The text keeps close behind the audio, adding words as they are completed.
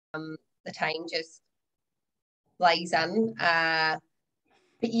the time just flies in.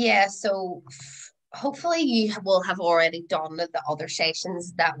 But yeah, so hopefully you will have already done the other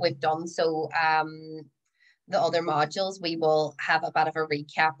sessions that we've done. So the other modules, we will have a bit of a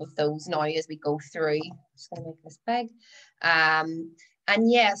recap of those now as we go through. I'm just going to make this big.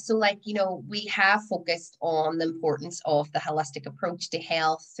 And yeah, so like, you know, we have focused on the importance of the holistic approach to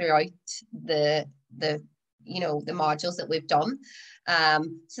health throughout the the modules that we've done.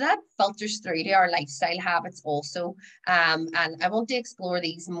 So that filters through to our lifestyle habits also. And I want to explore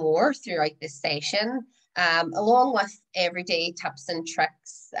these more throughout this session, along with everyday tips and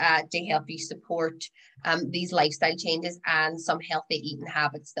tricks to help you support these lifestyle changes and some healthy eating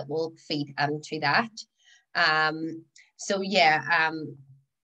habits that will feed into that. So yeah,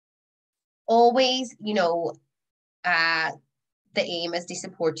 always, the aim is to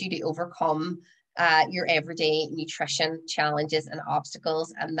support you to overcome your everyday nutrition challenges and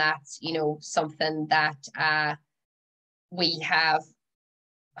obstacles. And that's, something that we have.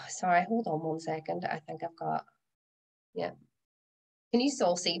 Oh, sorry, hold on 1 second. I think I've got, yeah. Can you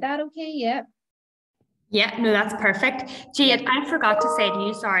still see that okay? Yeah. Yeah, no, that's perfect. Jade, I forgot to say to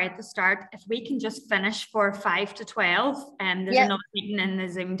you, sorry, at the start, if we can just finish for 5 to 12, and there's another meeting in the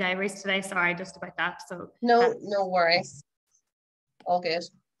Zoom diaries today. Sorry, just about that. So no worries. All good.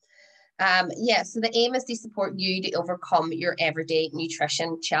 So the aim is to support you to overcome your everyday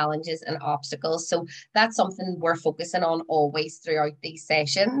nutrition challenges and obstacles. So that's something we're focusing on always throughout these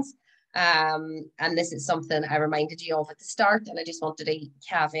sessions. And this is something I reminded you of at the start, and I just wanted to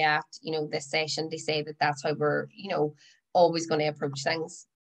caveat, this session to say that that's how we're, always going to approach things.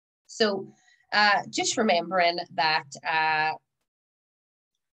 So just remembering that,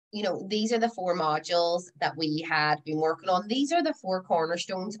 these are the 4 modules that we had been working on. These are the 4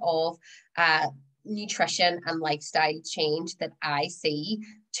 cornerstones of nutrition and lifestyle change that I see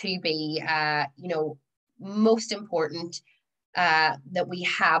to be, most important, that we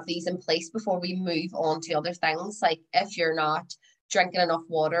have these in place before we move on to other things. Like if you're not drinking enough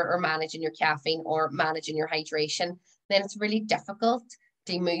water or managing your caffeine or managing your hydration, then it's really difficult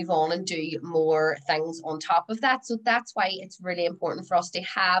to move on and do more things on top of that. So that's why it's really important for us to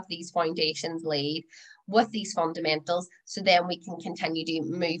have these foundations laid with these fundamentals, so then we can continue to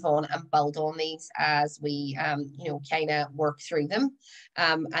move on and build on these as we kind of work through them.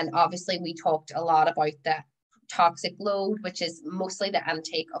 And obviously we talked a lot about the toxic load, which is mostly the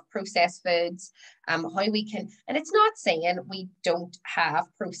intake of processed foods, how we can, and it's not saying we don't have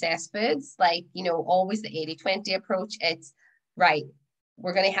processed foods, like, always the 80-20 approach. It's right,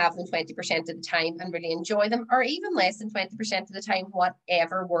 we're going to have them 20% of the time and really enjoy them, or even less than 20% of the time,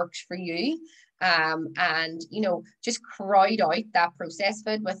 whatever works for you. And, just crowd out that processed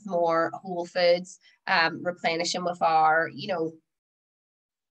food with more whole foods, replenishing with our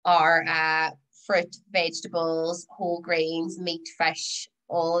fruit, vegetables, whole grains, meat, fish,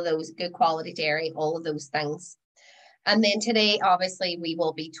 all of those, good quality dairy, all of those things. And then today, obviously, we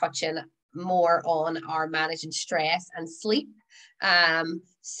will be touching more on our managing stress and sleep.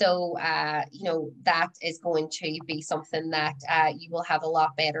 So that is going to be something that you will have a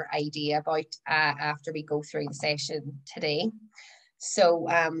lot better idea about after we go through the session today. So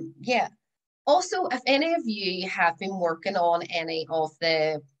also, if any of you have been working on any of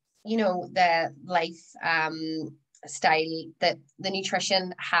the the life style, that the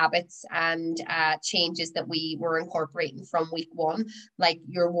nutrition habits and changes that we were incorporating from week 1, like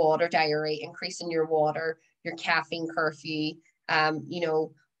your water diary, increasing your water, your caffeine curfew,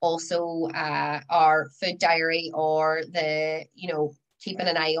 also our food diary, or the keeping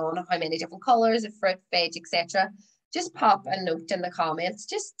an eye on how many different colors of fruit, veg, etc. Just pop a note in the comments,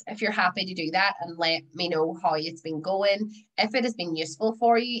 just if you're happy to do that, and let me know how it's been going, if it has been useful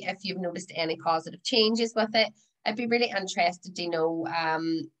for you, if you've noticed any positive changes with it. I'd be really interested to know, how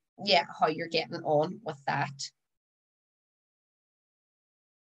you're getting on with that.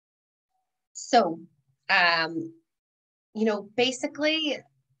 So, basically,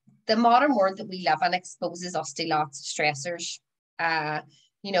 the modern world that we live in exposes us to lots of stressors.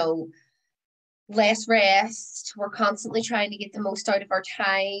 Less rest, we're constantly trying to get the most out of our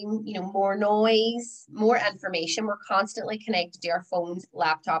time, more noise, more information. We're constantly connected to our phones,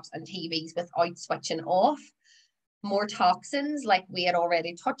 laptops, and TVs without switching off. More toxins, like we had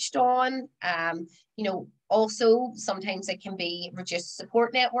already touched on. Also sometimes it can be reduced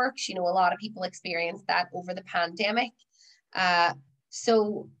support networks. A lot of people experience that over the pandemic.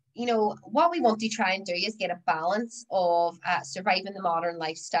 So what we want to try and do is get a balance of surviving the modern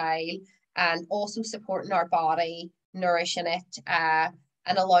lifestyle and also supporting our body, nourishing it,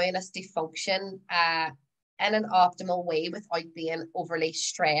 and allowing us to function in an optimal way without being overly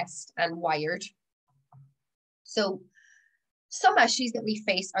stressed and wired. So some issues that we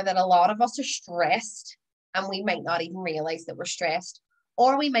face are that a lot of us are stressed and we might not even realize that we're stressed,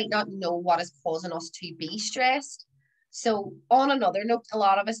 or we might not know what is causing us to be stressed. So on another note, a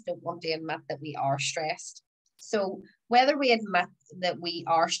lot of us don't want to admit that we are stressed. So whether we admit that we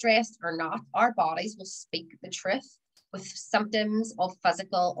are stressed or not, our bodies will speak the truth with symptoms of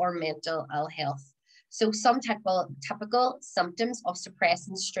physical or mental ill health. So some typical symptoms of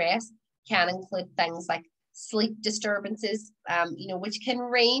suppressing stress can include things like sleep disturbances, which can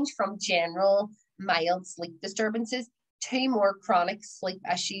range from general mild sleep disturbances to more chronic sleep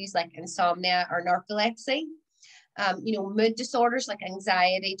issues like insomnia or narcolepsy. Mood disorders like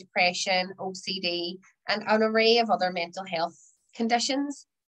anxiety, depression, OCD, and an array of other mental health conditions,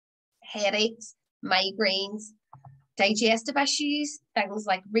 headaches, migraines, digestive issues, things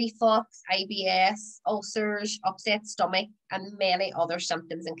like reflux, IBS, ulcers, upset stomach, and many other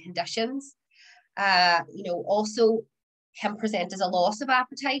symptoms and conditions. Also can present as a loss of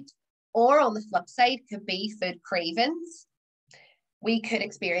appetite, or on the flip side, could be food cravings. We could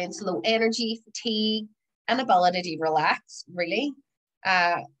experience low energy, fatigue, inability to relax, really.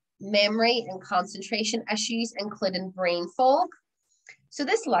 Memory and concentration issues, including brain fog. So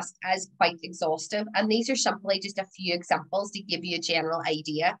this list is quite exhaustive, and these are simply just a few examples to give you a general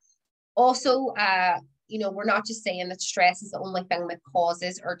idea. Also, we're not just saying that stress is the only thing that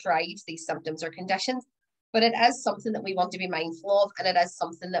causes or drives these symptoms or conditions, but it is something that we want to be mindful of, and it is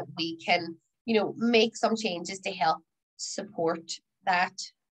something that we can, make some changes to help support that.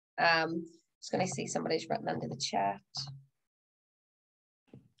 Just going to see somebody's written into the chat.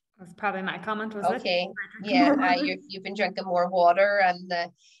 That's probably my comment, was okay. Yeah, you've been drinking more water, and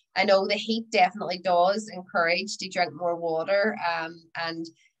I know the heat definitely does encourage to drink more water. And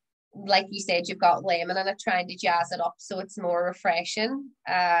like you said, you've got lemon in it, trying to jazz it up so it's more refreshing,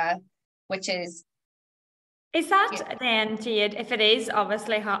 which is... Is that then, Jade, if it is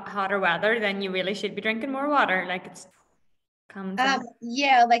obviously hotter weather, then you really should be drinking more water? Like, it's common sense.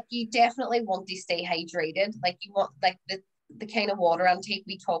 Yeah, like you definitely want to stay hydrated. Like you want, like the kind of water intake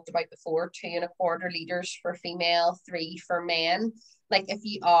we talked about before, 2.25 liters for female, 3 for men. Like if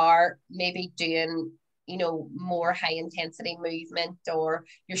you are maybe doing, more high intensity movement, or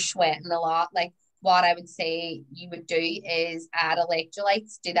you're sweating a lot, like what I would say you would do is add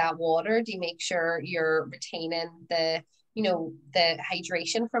electrolytes to that water to make sure you're retaining the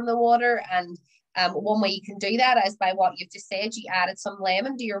hydration from the water. And one way you can do that is by what you've just said. You added some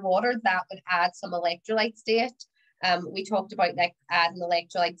lemon to your water, that would add some electrolytes to it. We talked about like adding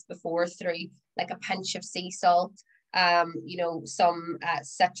electrolytes before through like a pinch of sea salt, some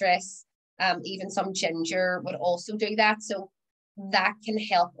citrus, even some ginger would also do that. So that can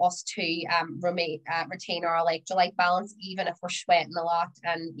help us to retain our electrolyte balance, even if we're sweating a lot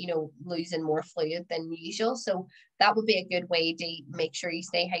and losing more fluid than usual. So that would be a good way to make sure you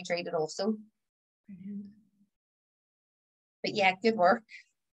stay hydrated also. But yeah, good work.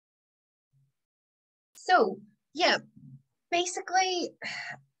 So yeah, basically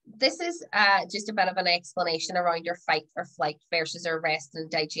this is just a bit of an explanation around your fight or flight versus our rest and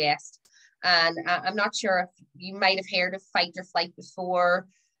digest. And I'm not sure if you might have heard of fight or flight before,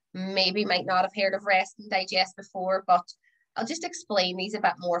 maybe might not have heard of rest and digest before, but I'll just explain these a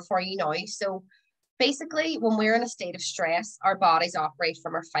bit more for you now. So basically, when we're in a state of stress, our bodies operate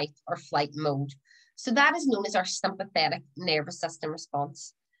from our fight or flight mode. So that is known as our sympathetic nervous system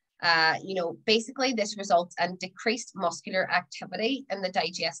response. Basically this results in decreased muscular activity in the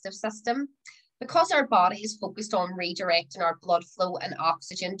digestive system, because our body is focused on redirecting our blood flow and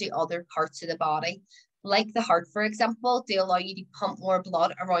oxygen to other parts of the body, like the heart, for example, to allow you to pump more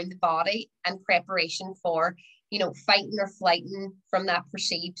blood around the body in preparation for, fighting or flighting from that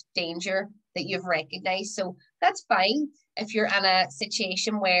perceived danger that you've recognized. So that's fine if you're in a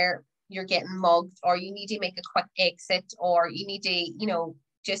situation where you're getting mugged, or you need to make a quick exit, or you need to,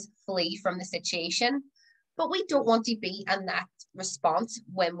 just flee from the situation. But we don't want to be in that response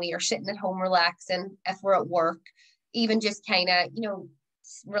when we are sitting at home relaxing, if we're at work, even just kind of,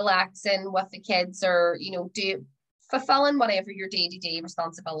 relaxing with the kids, or, fulfilling whatever your day-to-day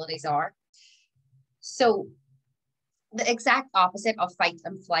responsibilities are. So the exact opposite of fight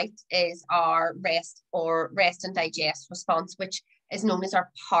and flight is our rest and digest response, which is known as our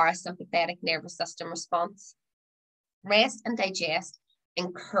parasympathetic nervous system response. Rest and digest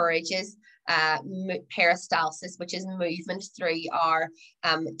encourages peristalsis, which is movement through our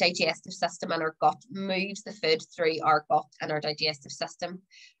digestive system and our gut, moves the food through our gut and our digestive system.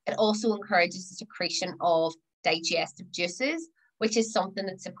 It also encourages the secretion of digestive juices, which is something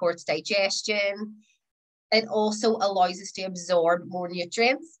that supports digestion, It also allows us to absorb more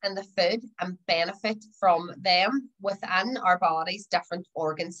nutrients in the food and benefit from them within our body's different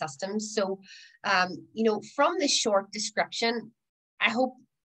organ systems. So, you know, from this short description, I hope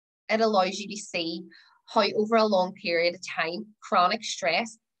it allows you to see how over a long period of time, chronic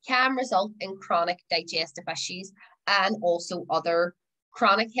stress can result in chronic digestive issues and also other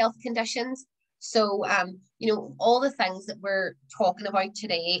chronic health conditions. So, you know, all the things that we're talking about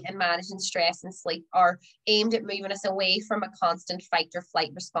today in managing stress and sleep are aimed at moving us away from a constant fight or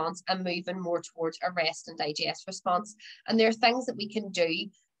flight response and moving more towards a rest and digest response. And there are things that we can do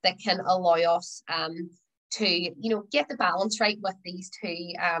that can allow us to, you know, get the balance right with these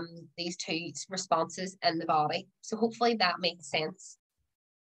two responses in the body. So hopefully that makes sense.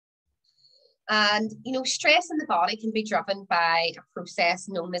 And, you know, stress in the body can be driven by a process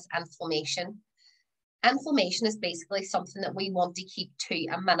known as inflammation. Inflammation is basically something that we want to keep to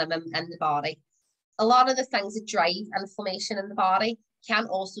a minimum in the body. A lot of the things that drive inflammation in the body can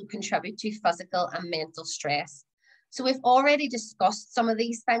also contribute to physical and mental stress. So we've already discussed some of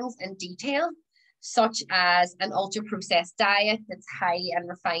these things in detail, such as an ultra-processed diet that's high in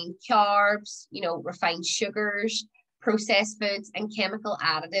refined carbs, you know, refined sugars, processed foods, and chemical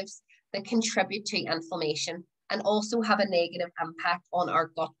additives that contribute to inflammation and also have a negative impact on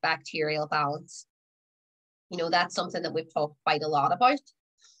our gut bacterial balance. You know, that's something that we've talked quite a lot about.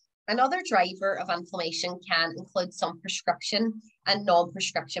 Another driver of inflammation can include some prescription and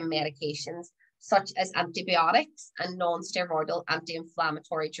non-prescription medications, such as antibiotics and non-steroidal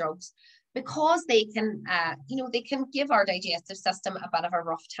anti-inflammatory drugs, because they can, you know, they can give our digestive system a bit of a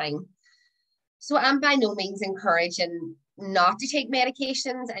rough time. So I'm by no means encouraging not to take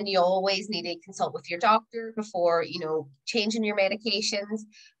medications, and you always need to consult with your doctor before, you know, changing your medications.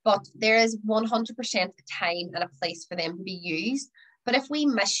 But there is 100% a time and a place for them to be used. But if we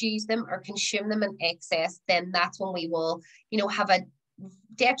misuse them or consume them in excess, then that's when we will, you know, have a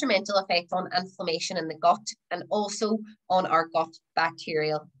detrimental effect on inflammation in the gut and also on our gut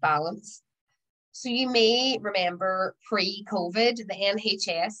bacterial balance. So you may remember pre-COVID, the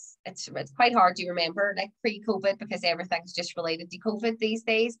NHS, it's quite hard to remember like pre-COVID because everything's just related to COVID these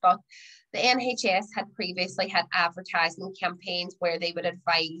days, but the NHS had previously had advertising campaigns where they would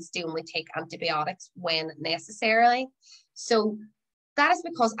advise to only take antibiotics when necessary. So that is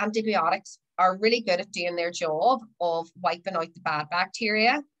because antibiotics are really good at doing their job of wiping out the bad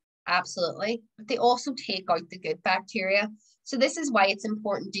bacteria, absolutely, but they also take out the good bacteria. So this is why it's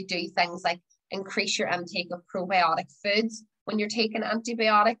important to do things like increase your intake of probiotic foods when you're taking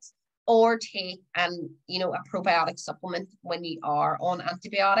antibiotics, or take you know, a probiotic supplement when you are on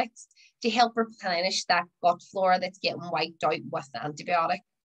antibiotics to help replenish that gut flora that's getting wiped out with the antibiotic.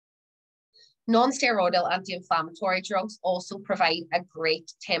 Non-steroidal anti-inflammatory drugs also provide a great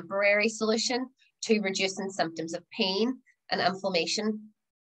temporary solution to reducing symptoms of pain and inflammation,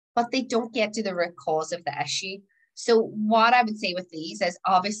 but they don't get to the root cause of the issue. So what I would say with these is,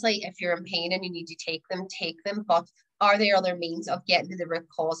 obviously, if you're in pain and you need to take them, but are there other means of getting to the root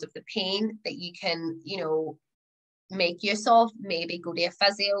cause of the pain that you can, you know, make use of? Maybe go to a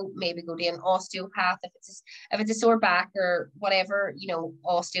physio, maybe go to an osteopath if it's a sore back or whatever, you know,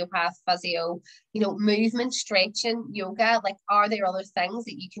 osteopath, physio, you know, movement, stretching, yoga. Like, are there other things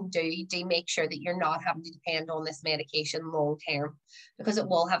that you can do to make sure that you're not having to depend on this medication long term, because it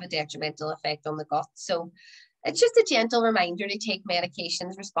will have a detrimental effect on the gut. So it's just a gentle reminder to take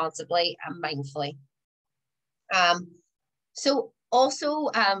medications responsibly and mindfully. So also,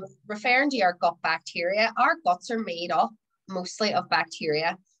 referring to our gut bacteria, our guts are made up mostly of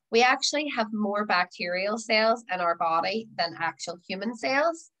bacteria. We actually have more bacterial cells in our body than actual human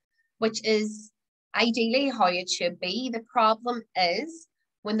cells, which is ideally how it should be. The problem is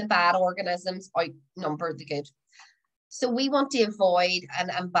when the bad organisms outnumber the good. So we want to avoid an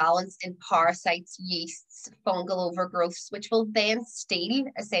imbalance in parasites, yeasts, fungal overgrowths, which will then steal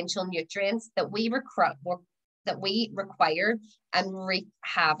essential nutrients that we require and wreak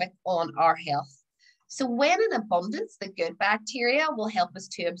havoc on our health. So when in abundance, the good bacteria will help us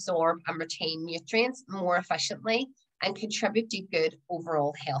to absorb and retain nutrients more efficiently and contribute to good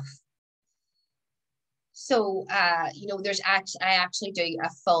overall health. So, you know, I actually do a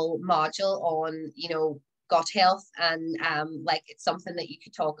full module on, you know, gut health, and like, it's something that you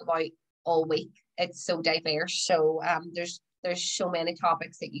could talk about all week. It's so diverse. So there's so many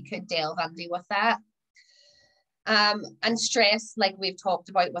topics that you could delve into with that. And stress, like we've talked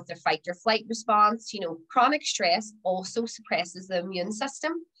about with the fight or flight response, you know, chronic stress also suppresses the immune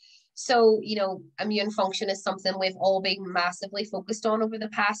system. So, you know, immune function is something we've all been massively focused on over the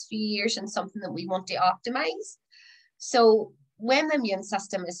past few years and something that we want to optimize. So when the immune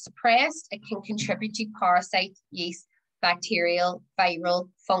system is suppressed, it can contribute to parasite, yeast, bacterial, viral,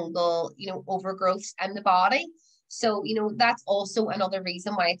 fungal, overgrowths in the body. So, that's also another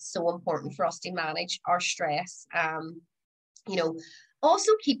reason why it's so important for us to manage our stress.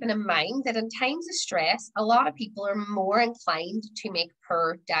 Also keeping in mind that in times of stress, a lot of people are more inclined to make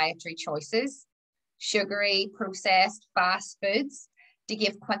poor dietary choices, sugary, processed, fast foods to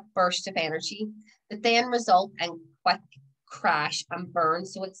give quick bursts of energy that then result in quick crash and burn.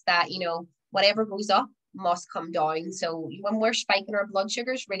 So it's that, whatever goes up must come down. So when we're spiking our blood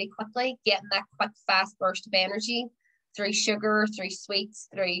sugars really quickly, getting that quick, fast burst of energy through sugar, through sweets,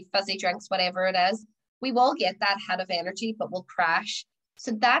 through fizzy drinks, whatever it is, we will get that hit of energy, but we'll crash.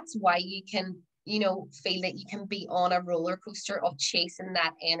 So that's why you can, feel that you can be on a roller coaster of chasing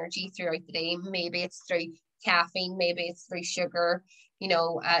that energy throughout the day. Maybe it's through caffeine, maybe it's through sugar,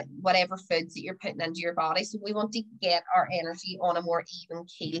 whatever foods that you're putting into your body. So we want to get our energy on a more even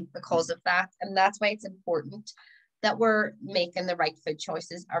keel because of that. And that's why it's important that we're making the right food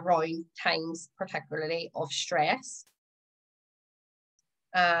choices around times, particularly of stress.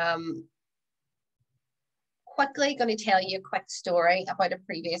 Quickly going to tell you a quick story about a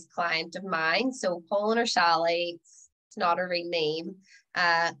previous client of mine. So Pauline or Sally, it's not a real name.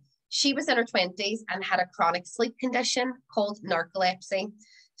 She was in her 20s and had a chronic sleep condition called narcolepsy.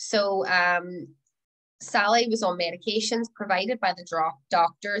 So Sally was on medications provided by the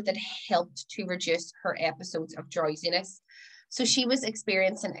doctor that helped to reduce her episodes of drowsiness. So she was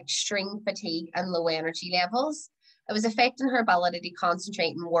experiencing extreme fatigue and low energy levels. It was affecting her ability to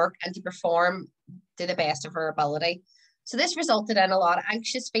concentrate and work and to perform to the best of her ability. So this resulted in a lot of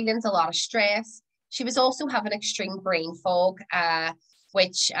anxious feelings, a lot of stress. She was also having extreme brain fog,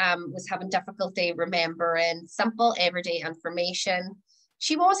 which was having difficulty remembering simple everyday information.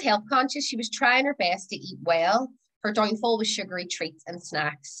 She was health conscious. She was trying her best to eat well. Her downfall was sugary treats and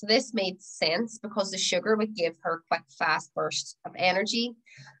snacks. So this made sense because the sugar would give her quick, fast bursts of energy.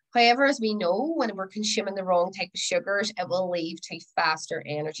 However, as we know, when we're consuming the wrong type of sugars, it will lead to faster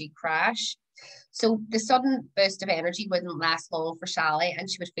energy crash. So the sudden burst of energy wouldn't last long for Sally, and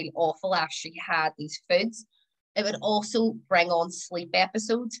she would feel awful after she had these foods. It would also bring on sleep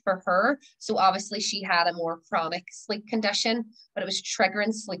episodes for her. So obviously she had a more chronic sleep condition, but it was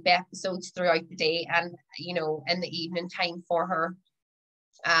triggering sleep episodes throughout the day and, in the evening time for her.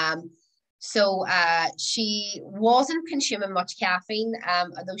 So she wasn't consuming much caffeine,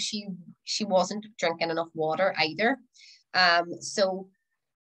 although she wasn't drinking enough water either. So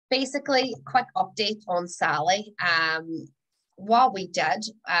basically, quick update on Sally. What we did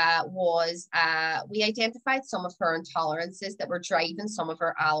was we identified some of her intolerances that were driving some of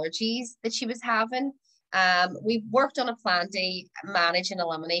her allergies that she was having. We worked on a plan to manage and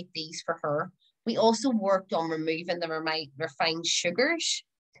eliminate these for her. We also worked on removing the refined sugars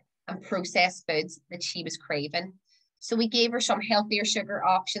and processed foods that she was craving. So we gave her some healthier sugar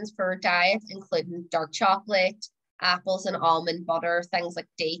options for her diet, including dark chocolate, apples and almond butter, things like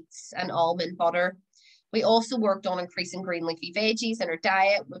dates and almond butter. We also worked on increasing green leafy veggies in her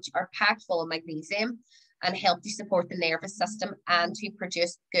diet, which are packed full of magnesium and help to support the nervous system and to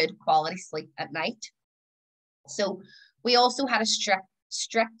produce good quality sleep at night. So we also had a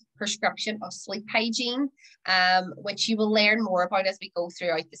strict prescription of sleep hygiene, which you will learn more about as we go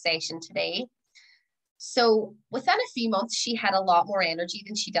throughout the session today. So within a few months, she had a lot more energy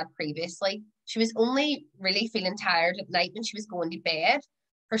than she did previously. She was only really feeling tired at night when she was going to bed.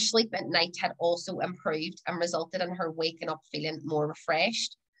 Her sleep at night had also improved and resulted in her waking up feeling more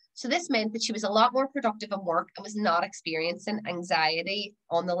refreshed. So this meant that she was a lot more productive at work and was not experiencing anxiety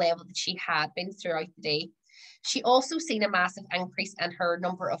on the level that she had been throughout the day. She also seen a massive increase in her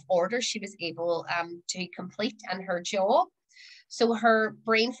number of orders she was able to complete in her job. So her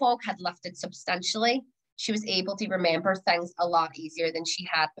brain fog had lifted substantially. She was able to remember things a lot easier than she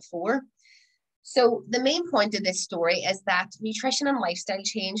had before. So the main point of this story is that nutrition and lifestyle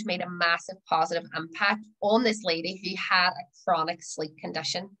change made a massive positive impact on this lady who had a chronic sleep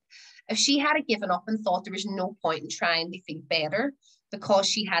condition. If she had given up and thought there was no point in trying to feel better because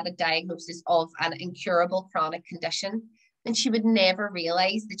she had a diagnosis of an incurable chronic condition, then she would never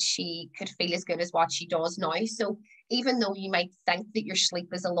realize that she could feel as good as what she does now. So even though you might think that your sleep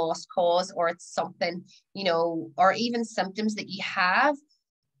is a lost cause or it's something, or even symptoms that you have,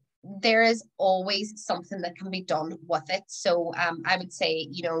 there is always something that can be done with it. So I would say,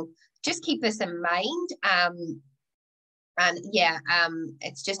 just keep this in mind.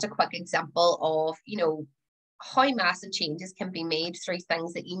 It's just a quick example of, how massive changes can be made through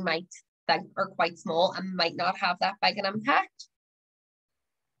things that you might think are quite small and might not have that big an impact.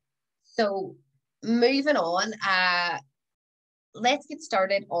 So moving on, let's get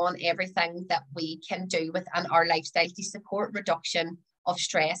started on everything that we can do within our lifestyle to support reduction of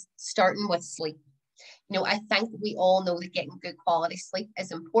stress, starting with sleep. You know, I think we all know that getting good quality sleep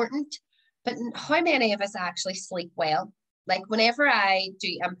is important, but how many of us actually sleep well? Like whenever I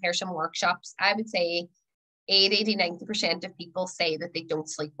do in-person workshops, I would say 80 to 90% of people say that they don't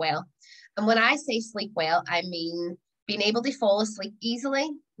sleep well. And when I say sleep well, I mean being able to fall asleep easily,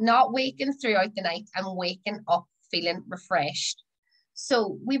 not waking throughout the night and waking up feeling refreshed.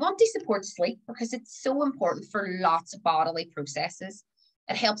 So we want to support sleep because it's so important for lots of bodily processes.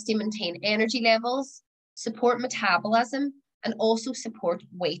 It helps to maintain energy levels, support metabolism, and also support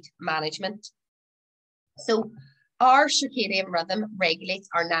weight management. So our circadian rhythm regulates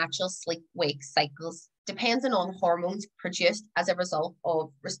our natural sleep-wake cycles, depending on hormones produced as a result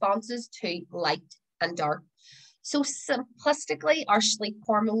of responses to light and dark. So simplistically, our sleep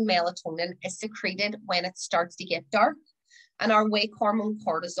hormone melatonin is secreted when it starts to get dark, and our wake hormone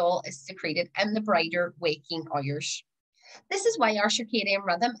cortisol is secreted in the brighter waking hours. This is why our circadian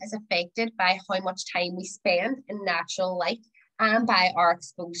rhythm is affected by how much time we spend in natural light and by our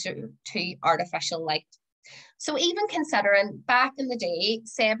exposure to artificial light. So even considering back in the day,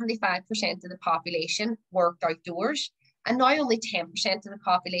 75% of the population worked outdoors, and now only 10% of the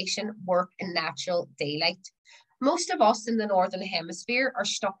population work in natural daylight. Most of us in the Northern Hemisphere are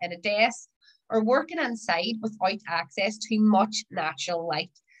stuck at a desk or working inside without access to much natural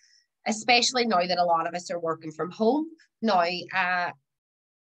light, especially now that a lot of us are working from home. Now,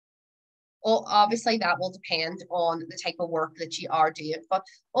 obviously that will depend on the type of work that you are doing, but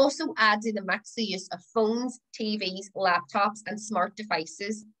also add to the mix the use of phones, TVs, laptops, and smart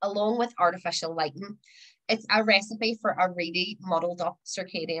devices, along with artificial lighting. It's a recipe for a really muddled up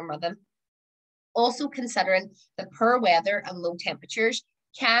circadian rhythm. Also considering the poor weather and low temperatures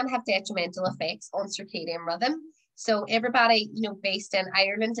can have detrimental effects on circadian rhythm. So everybody, you know, based in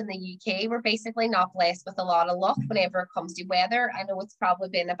Ireland and the UK, we're basically not blessed with a lot of luck whenever it comes to weather. I know it's probably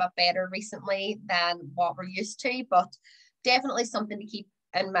been a bit better recently than what we're used to, but definitely something to keep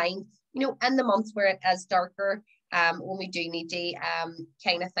in mind, you know, in the months where it is darker, when we do need to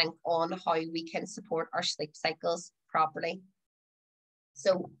kind of think on how we can support our sleep cycles properly.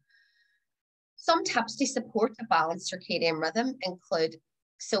 So some tips to support a balanced circadian rhythm include,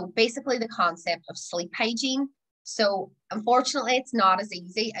 so basically the concept of sleep hygiene. So unfortunately, it's not as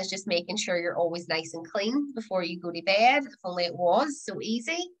easy as just making sure you're always nice and clean before you go to bed. If only it was so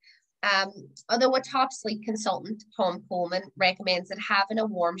easy. Although a top sleep consultant, Tom Coleman, recommends that having a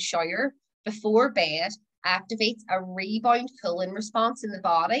warm shower before bed activates a rebound cooling response in the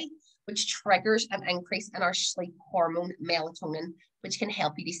body, which triggers an increase in our sleep hormone melatonin, which can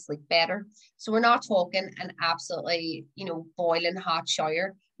help you to sleep better. So we're not talking an absolutely, you know, boiling hot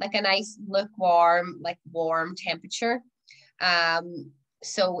shower, like a nice lukewarm, like warm temperature.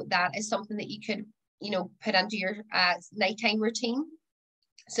 So that is something that you could, you know, put into your nighttime routine.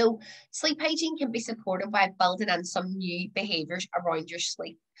 So sleep hygiene can be supported by building in some new behaviors around your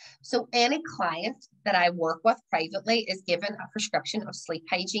sleep. So any client that I work with privately is given a prescription of sleep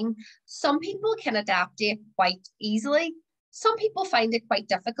hygiene. Some people can adapt it quite easily. Some people find it quite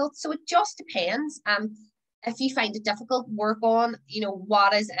difficult. So it just depends. If you find it difficult, work on, you know,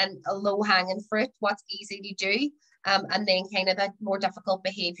 what is a low-hanging fruit, what's easy to do, and then kind of the more difficult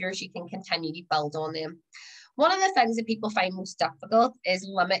behaviors, you can continue to build on them. One of the things that people find most difficult is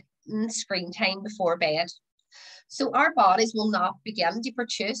limiting screen time before bed. So our bodies will not begin to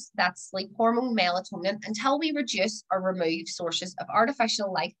produce that sleep hormone melatonin until we reduce or remove sources of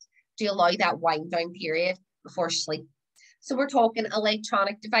artificial light to allow that wind down period before sleep. So we're talking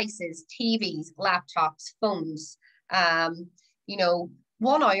electronic devices, TVs, laptops, phones. You know,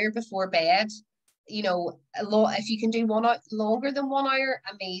 1 hour before bed, you know, if you can do longer than 1 hour,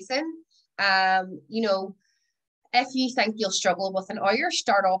 amazing. You know, if you think you'll struggle with an hour,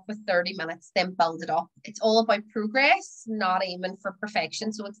 start off with 30 minutes, then build it up. It's all about progress, not aiming for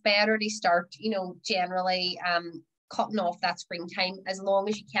perfection. So it's better to start, you know, generally cutting off that screen time as long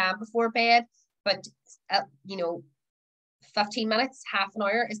as you can before bed. But, you know, 15 minutes, half an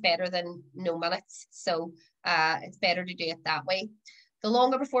hour is better than no minutes. So it's better to do it that way. The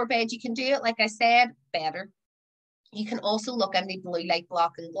longer before bed you can do it, like I said, better. You can also look into blue light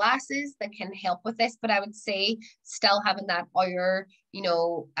blocking glasses that can help with this, but I would say still having that hour, you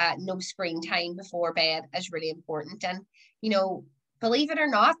know, no screen time before bed is really important. And, you know, believe it or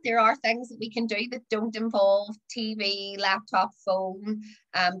not, there are things that we can do that don't involve TV, laptop, phone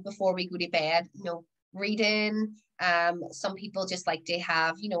before we go to bed. You know, reading. Some people just like to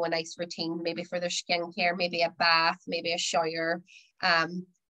have, you know, a nice routine, maybe for their skincare, maybe a bath, maybe a shower.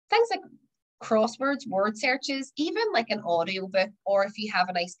 Things like crosswords, word searches, even like an audiobook, or if you have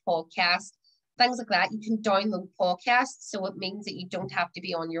a nice podcast, things like that. You can download podcasts, so it means that you don't have to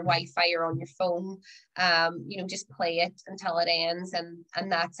be on your Wi-Fi or on your phone. Just play it until it ends,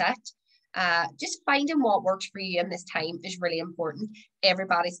 and that's it. Just finding what works for you in this time is really important.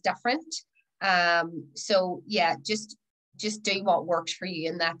 Everybody's different. So yeah, just do what works for you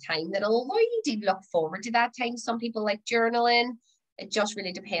in that time. That'll allow you to look forward to that time. Some people like journaling. It just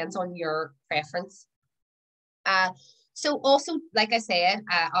really depends on your preference. So also, like I said,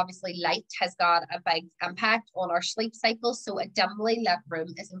 obviously light has got a big impact on our sleep cycle. So a dimly lit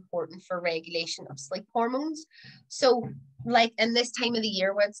room is important for regulation of sleep hormones. So like in this time of the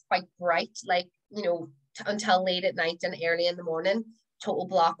year where it's quite bright, like, until late at night and early in the morning, total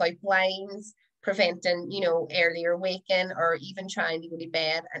block out blinds, preventing, earlier waking or even trying to go to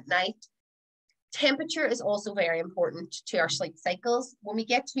bed at night. Temperature is also very important to our sleep cycles. When we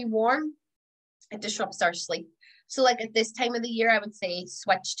get too warm, it disrupts our sleep. So like at this time of the year, I would say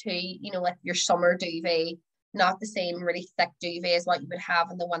switch to, like your summer duvet, not the same really thick duvet as what you would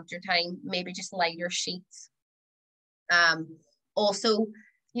have in the winter time, maybe just lighter sheets. Also,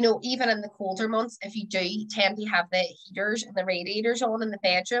 even in the colder months, if you do tend to have the heaters and the radiators on in the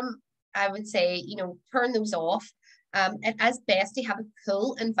bedroom, I would say, turn those off. It is best to have a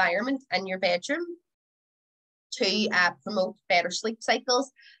cool environment in your bedroom to promote better sleep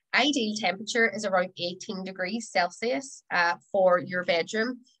cycles. Ideal temperature is around 18 degrees Celsius for your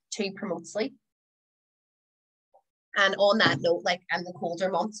bedroom to promote sleep. And on that note, like in the colder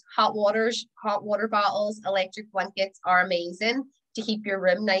months, hot water bottles, electric blankets are amazing to keep your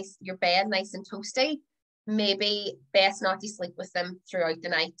room nice, your bed nice and toasty. Maybe best not to sleep with them throughout the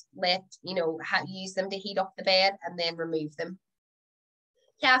night. Use them to heat up the bed and then remove them.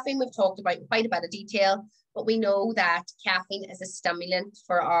 Caffeine, we've talked about in quite a bit of detail, but we know that caffeine is a stimulant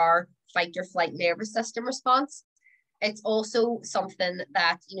for our fight or flight nervous system response. It's also something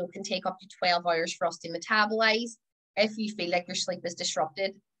that, can take up to 12 hours for us to metabolize. If you feel like your sleep is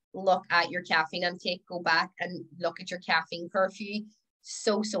disrupted, look at your caffeine intake, go back and look at your caffeine curfew.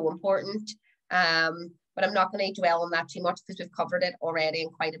 So important. But I'm not going to dwell on that too much because we've covered it already in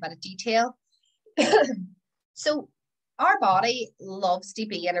quite a bit of detail. So our body loves to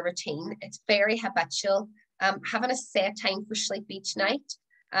be in a routine. It's very habitual. Having a set time for sleep each night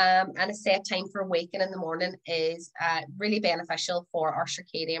and a set time for waking in the morning is really beneficial for our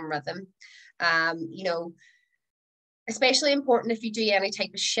circadian rhythm. Especially important if you do any type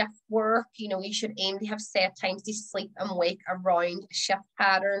of shift work. You should aim to have set times to sleep and wake around a shift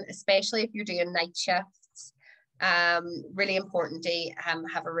pattern, especially if you're doing night shifts. Really important to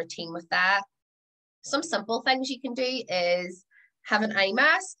have a routine with that. Some simple things you can do is have an eye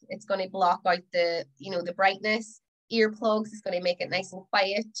mask. It's going to block out the brightness. Earplugs is going to make it nice and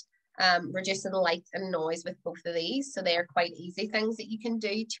quiet, reducing the light and noise with both of these. So they are quite easy things that you can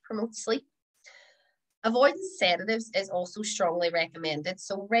do to promote sleep. Avoiding sedatives is also strongly recommended.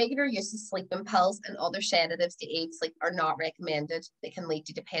 So regular use of sleeping pills and other sedatives to aid sleep are not recommended. They can lead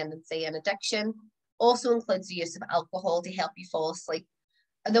to dependency and addiction. Also includes the use of alcohol to help you fall asleep.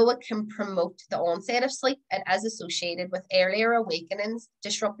 Although it can promote the onset of sleep, it is associated with earlier awakenings,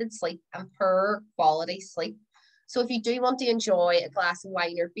 disrupted sleep, and poor quality sleep. So if you do want to enjoy a glass of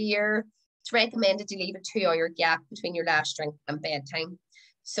wine or beer, it's recommended to leave a 2-hour gap between your last drink and bedtime.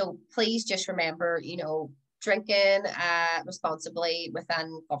 So please just remember, drinking responsibly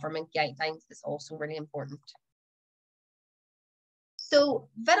within government guidelines is also really important. So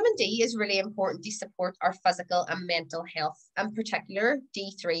vitamin D is really important to support our physical and mental health, in particular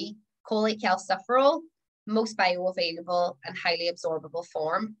D3, cholecalciferol, most bioavailable and highly absorbable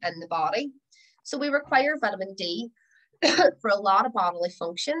form in the body. So we require vitamin D for a lot of bodily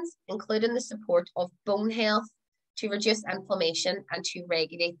functions, including the support of bone health, to reduce inflammation and to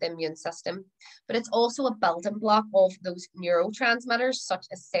regulate the immune system. But it's also a building block of those neurotransmitters such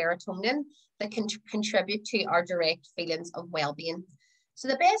as serotonin that can contribute to our direct feelings of well-being. So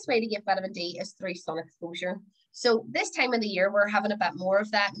the best way to get vitamin D is through sun exposure. So this time of the year, we're having a bit more of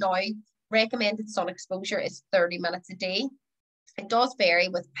that now. Recommended sun exposure is 30 minutes a day. It does vary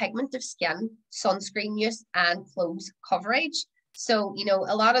with pigment of skin, sunscreen use, and clothes coverage. So,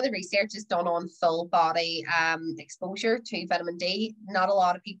 a lot of the research is done on full body exposure to vitamin D. Not a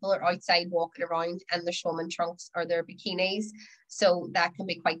lot of people are outside walking around in their swimming trunks or their bikinis. So that can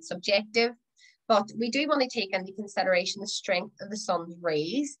be quite subjective. But we do want to take into consideration the strength of the sun's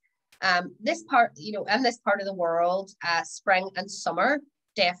rays. This part, in this part of the world, spring and summer,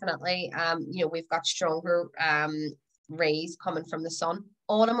 definitely, we've got stronger rays coming from the sun.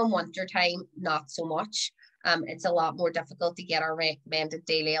 Autumn and winter time, not so much. It's a lot more difficult to get our recommended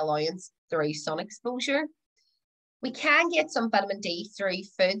daily allowance through sun exposure. We can get some vitamin D through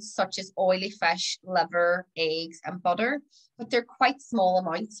foods such as oily fish, liver, eggs, and butter, but they're quite small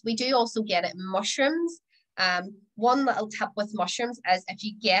amounts. We do also get it in mushrooms. One little tip with mushrooms is if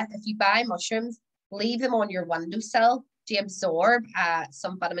you buy mushrooms, leave them on your windowsill to absorb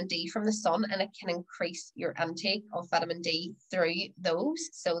some vitamin D from the sun, and it can increase your intake of vitamin D through those.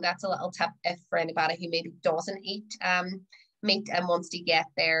 So that's a little tip if for anybody who maybe doesn't eat meat and wants to get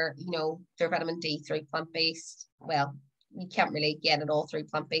their vitamin D through plant-based. Well, you can't really get it all through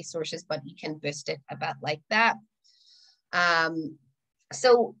plant-based sources, but you can boost it a bit like that.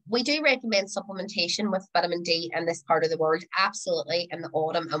 So we do recommend supplementation with vitamin D in this part of the world, absolutely, in the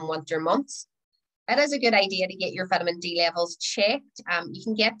autumn and winter months. It is a good idea to get your vitamin D levels checked. You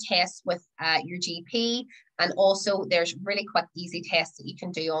can get tests with your GP, and also there's really quick, easy tests that you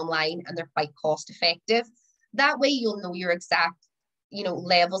can do online, and they're quite cost effective. That way you'll know your exact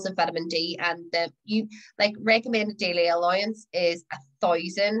levels of vitamin D, and recommended daily allowance is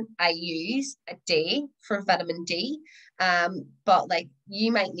 1,000 IUs a day for vitamin D. But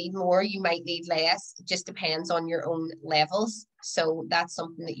you might need more, you might need less. It just depends on your own levels. So that's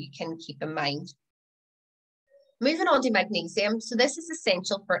something that you can keep in mind. Moving on to magnesium. So this is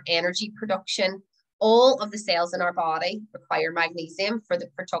essential for energy production. All of the cells in our body require magnesium for the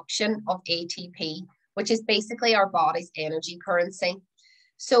production of ATP, which is basically our body's energy currency.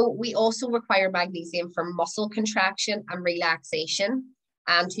 So we also require magnesium for muscle contraction and relaxation,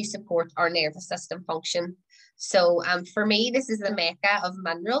 and to support our nervous system function. So for me, this is the mecca of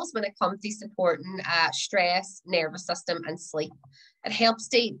minerals when it comes to supporting stress, nervous system, and sleep. It helps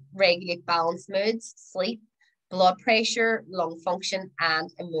to regulate balanced moods, sleep, blood pressure, lung function, and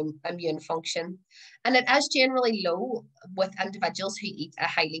immune function. And it is generally low with individuals who eat a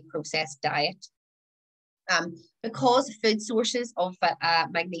highly processed diet. Because food sources of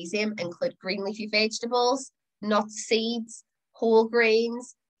magnesium include green leafy vegetables, nuts, seeds, whole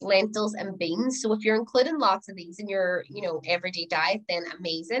grains, lentils, and beans. So if you're including lots of these in your everyday diet, then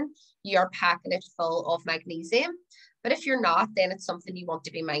amazing. You're packing it full of magnesium. But if you're not, then it's something you want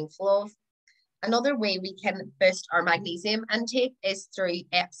to be mindful of. Another way we can boost our magnesium intake is through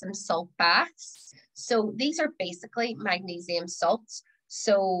Epsom salt baths. So these are basically magnesium salts.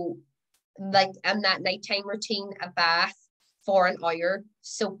 So like in that nighttime routine, a bath for an hour.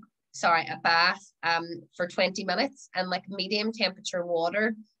 A bath for 20 minutes and medium temperature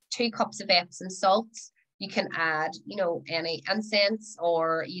water, 2 cups of Epsom salts. You can add, any incense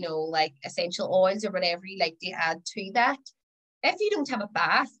or, essential oils or whatever you like to add to that. If you don't have a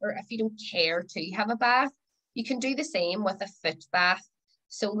bath, or if you don't care to have a bath, you can do the same with a foot bath.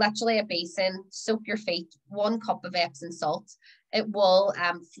 So literally a basin, soak your feet, 1 cup of Epsom salts. It will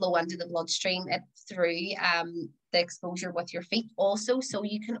flow into the bloodstream through the exposure with your feet also. So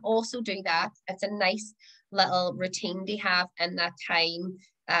you can also do that. It's a nice little routine to have in that time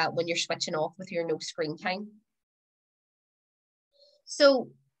when you're switching off with your no screen time. So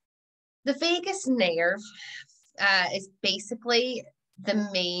the vagus nerve is basically the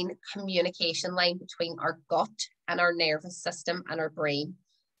main communication line between our gut and our nervous system and our brain.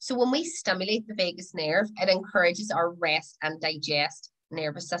 So when we stimulate the vagus nerve, it encourages our rest and digest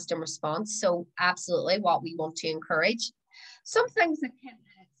nervous system response. So absolutely what we want to encourage. Some things that can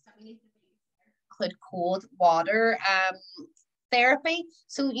stimulate the vagus nerve include cold water therapy.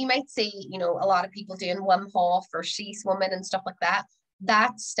 So you might see, a lot of people doing Wim Hof or sea swimming and stuff like that.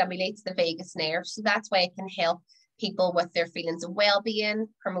 That stimulates the vagus nerve. So that's why it can help people with their feelings of well-being,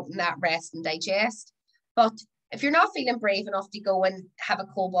 promoting that rest and digest. But if you're not feeling brave enough to go and have a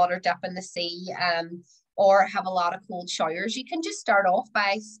cold water dip in the sea or have a lot of cold showers, you can just start off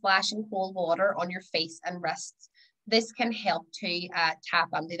by splashing cold water on your face and wrists. This can help to tap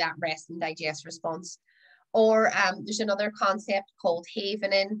into that rest and digest response. Or there's another concept called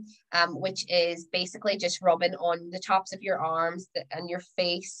havening, which is basically just rubbing on the tops of your arms and your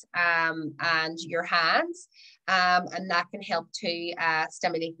face and your hands. And that can help to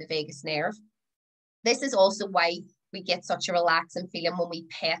stimulate the vagus nerve. This is also why we get such a relaxing feeling when we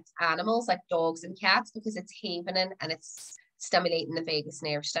pet animals like dogs and cats, because it's havening and it's stimulating the vagus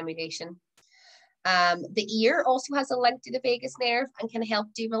nerve stimulation. The ear also has a link to the vagus nerve and can help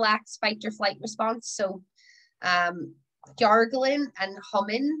to relax fight or flight response. So gargling and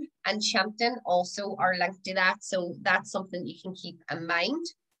humming and chanting also are linked to that. So that's something you can keep in mind.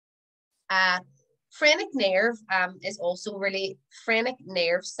 Phrenic nerve is also phrenic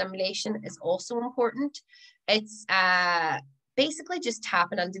nerve stimulation is also important. It's basically just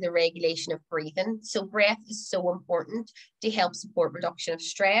tapping into the regulation of breathing. So breath is so important to help support reduction of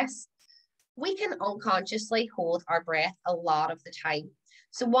stress. we can unconsciously hold our breath a lot of the time.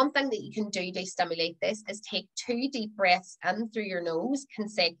 So one thing that you can do to stimulate this is take 2 deep breaths in through your nose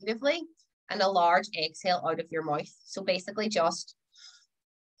consecutively and a large exhale out of your mouth. So basically just,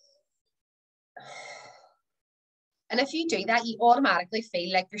 and if you do that, you automatically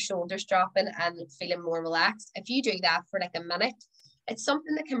feel like your shoulders dropping and feeling more relaxed. If you do that for like a minute, it's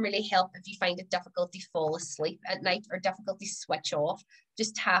something that can really help if you find it difficult to fall asleep at night or difficult to switch off.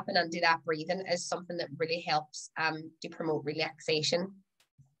 Just tapping into that breathing is something that really helps to promote relaxation.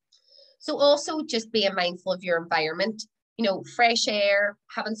 So also just being mindful of your environment, you know, fresh air,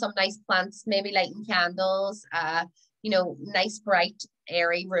 having some nice plants, maybe lighting candles, you know, nice bright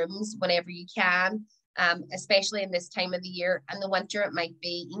airy rooms whenever you can, especially in this time of the year. In the winter, it might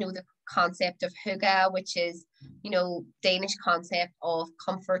be, you know, the concept of hygge, which is, you know, Danish concept of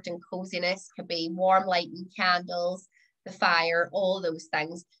comfort and coziness, could be warm lighting candles, the fire, all those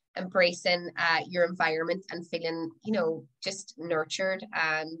things, embracing your environment and feeling, you know, just nurtured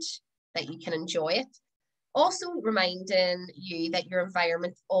and that you can enjoy it. Also reminding you that your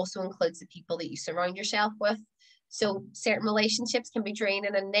environment also includes the people that you surround yourself with. So certain relationships can be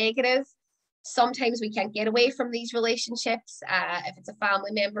draining and negative. Sometimes we can't get away from these relationships if it's a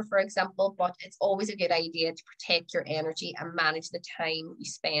family member, for example, but it's always a good idea to protect your energy and manage the time you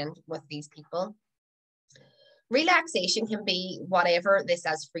spend with these people. Relaxation can be whatever this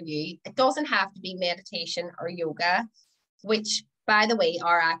is for you. It doesn't have to be meditation or yoga, which, by the way,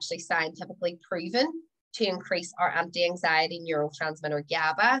 are actually scientifically proven to increase our anti-anxiety neurotransmitter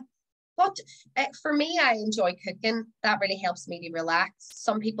GABA. But for me, I enjoy cooking. That really helps me to relax.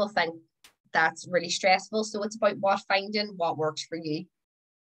 Some people think that's really stressful. So it's about finding what works for you.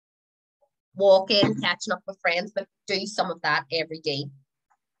 Walking, catching up with friends, but do some of that every day.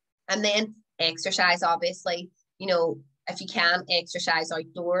 And then exercise, obviously. You know, if you can, exercise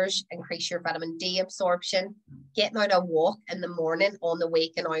outdoors, increase your vitamin D absorption. Getting out a walk in the morning on the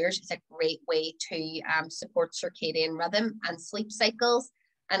waking hours is a great way to support circadian rhythm and sleep cycles.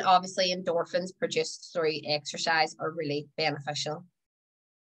 And obviously endorphins produced through exercise are really beneficial.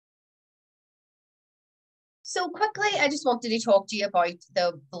 So quickly, I just wanted to talk to you about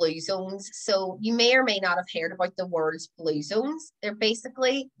the blue zones. So you may or may not have heard about the world's blue zones. They're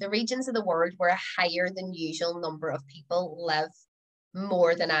basically the regions of the world where a higher than usual number of people live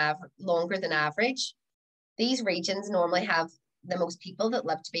longer than average. These regions normally have the most people that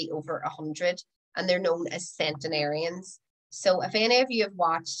live to be over 100, and they're known as centenarians. So if any of you have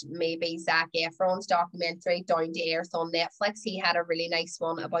watched maybe Zac Efron's documentary Down to Earth on Netflix, he had a really nice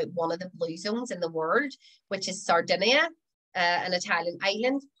one about one of the blue zones in the world, which is Sardinia, an Italian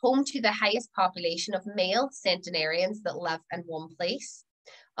island, home to the highest population of male centenarians that live in one place.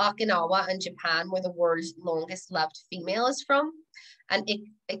 Okinawa in Japan, where the world's longest lived female is from, and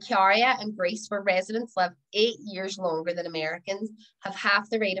Icaria in Greece, where residents live 8 years longer than Americans, have half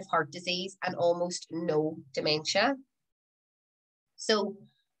the rate of heart disease and almost no dementia. So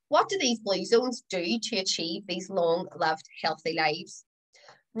what do these blue zones do to achieve these long-lived, healthy lives?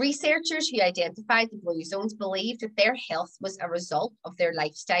 Researchers who identified the blue zones believed that their health was a result of their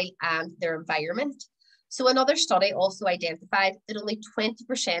lifestyle and their environment. So another study also identified that only 20%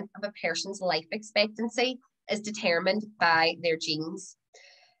 of a person's life expectancy is determined by their genes.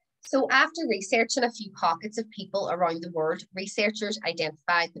 So after researching a few pockets of people around the world, researchers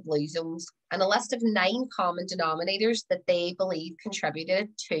identified the blue zones and a list of 9 common denominators that they believe contributed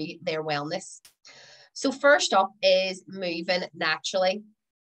to their wellness. So first up is moving naturally.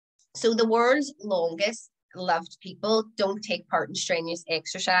 So the world's longest lived people don't take part in strenuous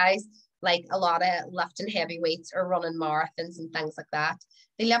exercise, like a lot of lifting heavy weights or running marathons and things like that.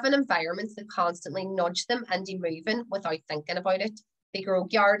 They live in environments that constantly nudge them into moving without thinking about it. They grow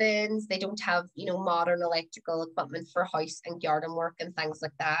gardens. They don't have, you know, modern electrical equipment for house and garden work and things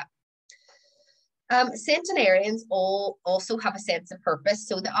like that. Centenarians also have a sense of purpose.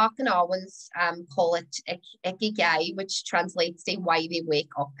 So the Okinawans call it ikigai, which translates to why they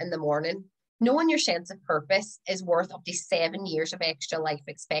wake up in the morning. Knowing your sense of purpose is worth up to 7 years of extra life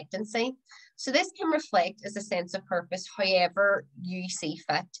expectancy. So this can reflect as a sense of purpose however you see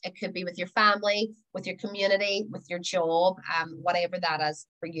fit. It could be with your family, with your community, with your job, whatever that is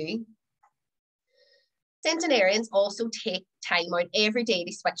for you. Centenarians also take time out every day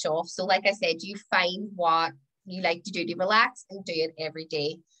to switch off. So like I said, you find what you like to do to relax and do it every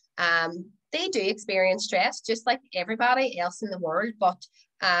day. They do experience stress just like everybody else in the world, but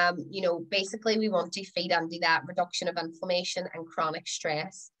you know, basically we want to feed into that reduction of inflammation and chronic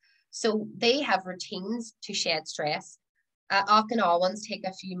stress. So they have routines to shed stress. Okinawans take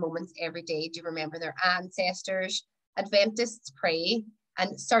a few moments every day to remember their ancestors. Adventists pray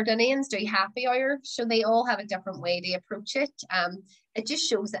And Sardinians do happy hour, so they all have a different way to approach it. It just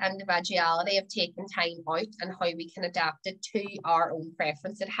shows the individuality of taking time out and how we can adapt it to our own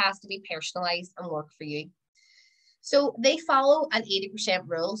preference. It has to be personalized and work for you. So they follow an 80%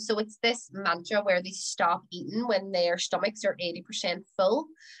 rule. So it's this mantra where they stop eating when their stomachs are 80% full.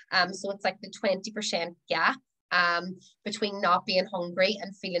 So it's like the 20% gap between not being hungry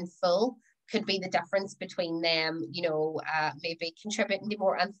and feeling full could be the difference between them, maybe contributing to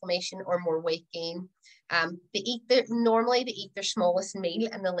more inflammation or more weight gain. Normally they eat their smallest meal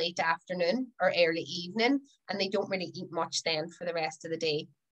in the late afternoon or early evening, and they don't really eat much then for the rest of the day.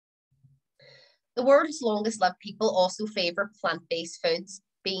 The world's longest lived people also favor plant-based foods.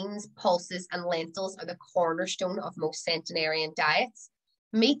 Beans, pulses, and lentils are the cornerstone of most centenarian diets.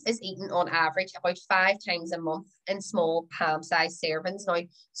 Meat is eaten on average about 5 times a month in small palm-sized servings. Now,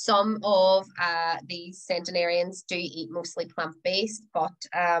 some of these centenarians do eat mostly plant-based, but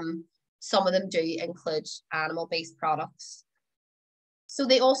some of them do include animal-based products. So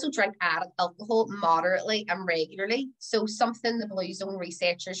they also drink alcohol moderately and regularly. So something the Blue Zone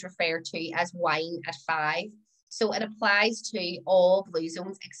researchers refer to as wine at 5. So it applies to all Blue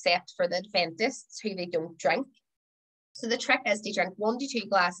Zones except for the Adventists, who they don't drink. So the trick is to drink 1 to 2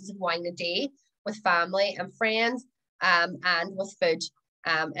 glasses of wine a day with family and friends and with food.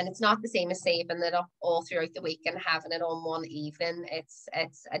 And it's not the same as saving it up all throughout the week and having it on one evening. It's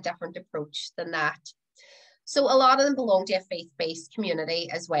a different approach than that. So a lot of them belong to a faith-based community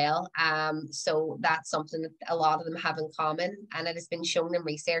as well. So that's something that a lot of them have in common. And it has been shown in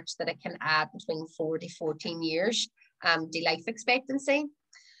research that it can add between 4 to 14 years to life expectancy.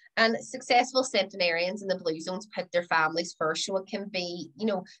 And successful centenarians in the Blue Zones put their families first. So it can be,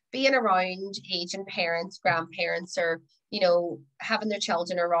 being around aging parents, grandparents, or, having their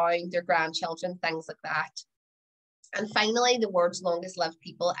children around, their grandchildren, things like that. And finally, the world's longest lived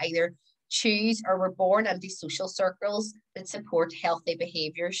people either choose or were born into social circles that support healthy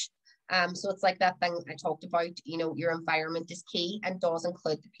behaviors. So it's like that thing I talked about, your environment is key and does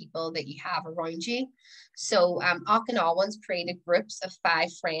include the people that you have around you. So Okinawans created groups of 5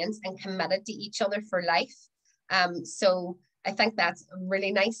 friends and committed to each other for life. So I think that's a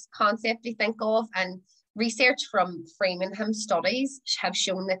really nice concept to think of. And research from Framingham studies have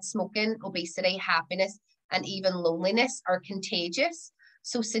shown that smoking, obesity, happiness, and even loneliness are contagious.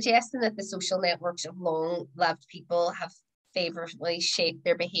 So suggesting that the social networks of long-lived people have favorably shaped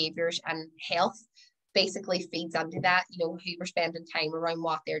their behaviors and health basically feeds into that. Who we're spending time around,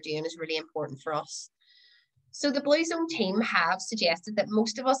 what they're doing is really important for us. So the Blue Zone team have suggested that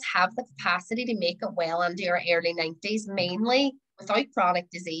most of us have the capacity to make it well into our early 90s, mainly without chronic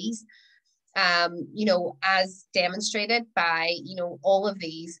disease, as demonstrated by, all of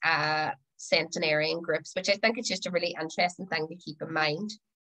these centenarian groups, which I think is just a really interesting thing to keep in mind.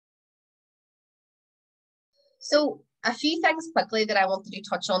 So a few things quickly that I wanted to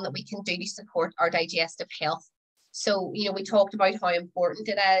touch on that we can do to support our digestive health. So, we talked about how important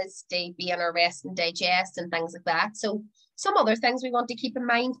it is to be in our rest and digest and things like that. So some other things we want to keep in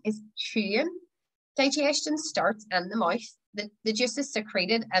mind is chewing. Digestion starts in the mouth. The juices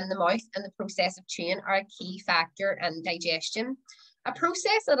secreted in the mouth and the process of chewing are a key factor in digestion. A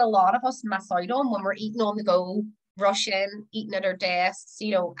process that a lot of us miss out on when we're eating on the go, rushing, eating at our desks.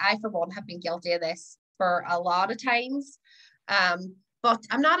 I, for one, have been guilty of this for a lot of times. But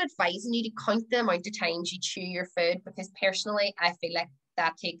I'm not advising you to count the amount of times you chew your food, because personally, I feel like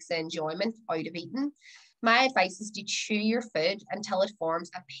that takes the enjoyment out of eating. My advice is to chew your food until it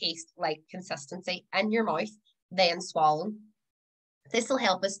forms a paste-like consistency in your mouth, then swallow. This will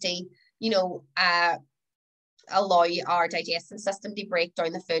help us to, allow our digestive system to break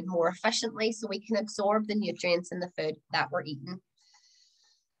down the food more efficiently so we can absorb the nutrients in the food that we're eating.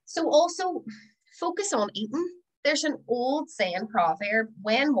 So also focus on eating. There's an old saying proverb,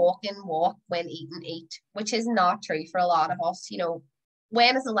 when walking, walk, when eating, eat, which is not true for a lot of us.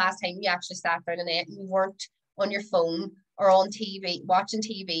 When is the last time you actually sat down and ate and you weren't on your phone or on TV, watching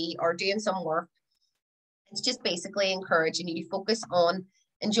TV or doing some work? It's just basically encouraging you to focus on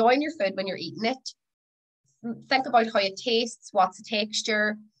enjoying your food when you're eating it. Think about how it tastes, what's the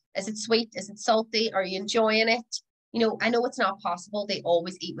texture, is it sweet, is it salty, are you enjoying it? I know it's not possible to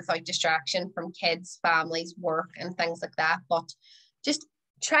always eat without distraction from kids, families, work, and things like that, but just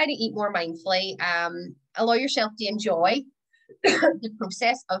try to eat more mindfully. Allow yourself to enjoy the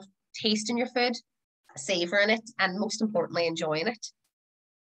process of tasting your food, savoring it, and most importantly, enjoying it.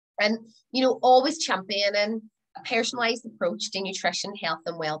 And, always championing a personalized approach to nutrition, health,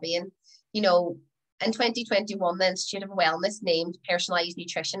 and well-being. In 2021, the Institute of Wellness named personalised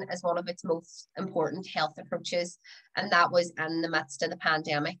nutrition as one of its most important health approaches, and that was in the midst of the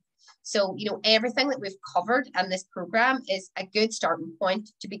pandemic. So, you know, everything that we've covered in this program is a good starting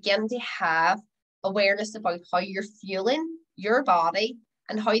point to begin to have awareness about how you're fueling your body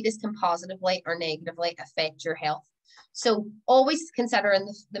and how this can positively or negatively affect your health. So always considering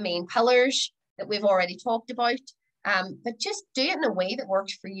the main pillars that we've already talked about, but just do it in a way that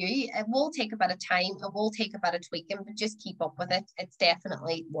works for you. It will take a bit of time, it will take a bit of tweaking, but just keep up with it. It's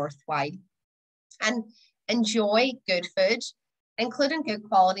definitely worthwhile. And enjoy good food. Including good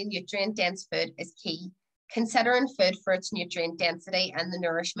quality nutrient dense food is key. Considering food for its nutrient density and the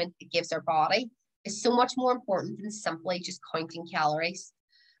nourishment it gives our body is so much more important than simply just counting calories.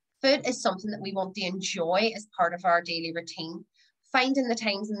 Food is something that we want to enjoy as part of our daily routine. Finding the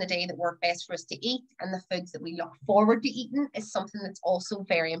times in the day that work best for us to eat and the foods that we look forward to eating is something that's also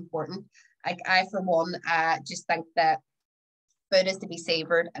very important. Like I, for one, just think that food is to be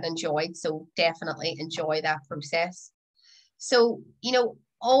savoured and enjoyed. So definitely enjoy that process. So, you know,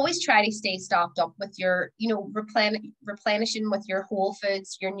 always try to stay stocked up with your, you know, replenishing with your whole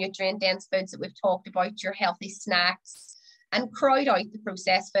foods, your nutrient dense foods that we've talked about, your healthy snacks, and crowd out the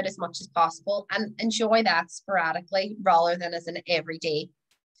processed food as much as possible and enjoy that sporadically rather than as an everyday.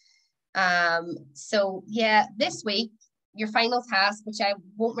 So yeah, this week, your final task, which I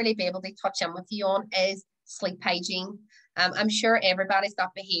won't really be able to touch in with you on, is sleep hygiene. I'm sure everybody's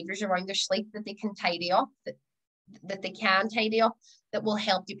got behaviors around their sleep that they can tidy up, that will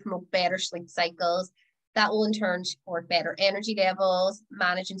help you promote better sleep cycles. That will in turn support better energy levels,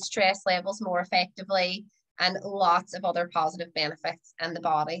 managing stress levels more effectively, and lots of other positive benefits in the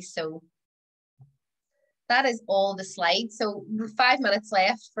body. So that is all the slides. So 5 minutes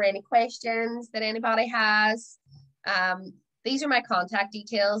left for any questions that anybody has. These are my contact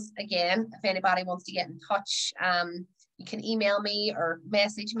details. Again, if anybody wants to get in touch, you can email me or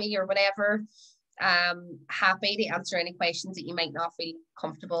message me or whatever. Happy to answer any questions that you might not feel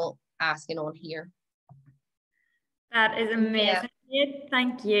comfortable asking on here. That is amazing. Yeah.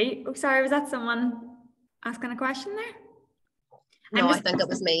 Thank you. Oh, sorry, was that someone asking a question there? No, I think it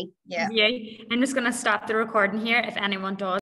was me. Yeah. I'm just going to stop the recording here. If anyone does